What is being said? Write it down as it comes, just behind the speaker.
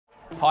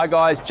Hi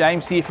guys,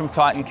 James here from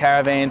Titan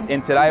Caravans,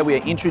 and today we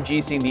are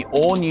introducing the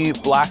all-new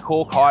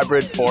Blackhawk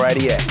Hybrid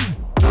 480X.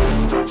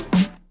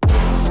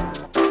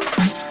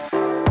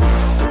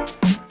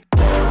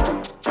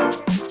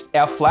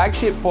 Our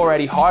flagship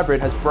 480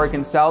 Hybrid has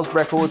broken sales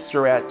records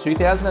throughout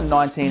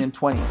 2019 and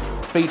 20.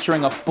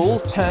 Featuring a full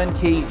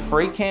turnkey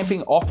free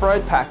camping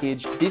off-road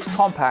package, this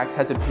compact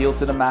has appealed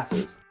to the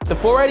masses. The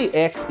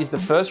 480X is the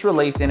first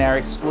release in our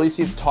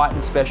exclusive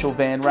Titan Special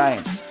van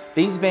range.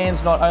 These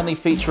vans not only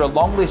feature a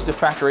long list of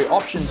factory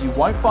options you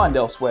won't find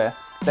elsewhere,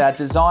 they are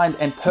designed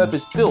and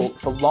purpose-built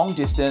for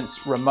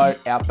long-distance, remote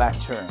outback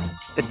touring.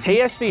 The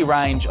TSV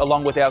range,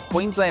 along with our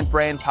Queensland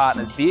brand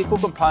partners Vehicle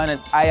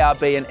Components,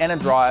 ARB and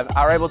Enerdrive,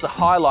 are able to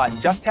highlight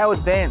just how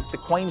advanced the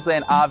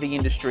Queensland RV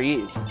industry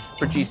is,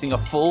 producing a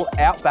full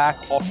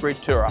outback off-grid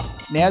tourer.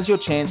 Now's your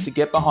chance to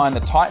get behind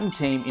the Titan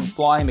team in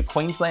flying the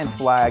Queensland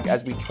flag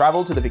as we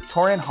travel to the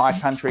Victorian High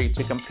Country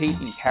to compete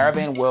in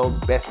Caravan World's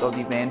Best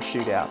Aussie Van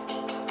Shootout.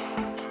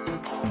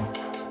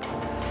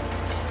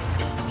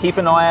 Keep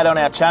an eye out on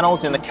our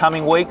channels in the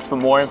coming weeks for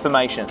more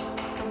information.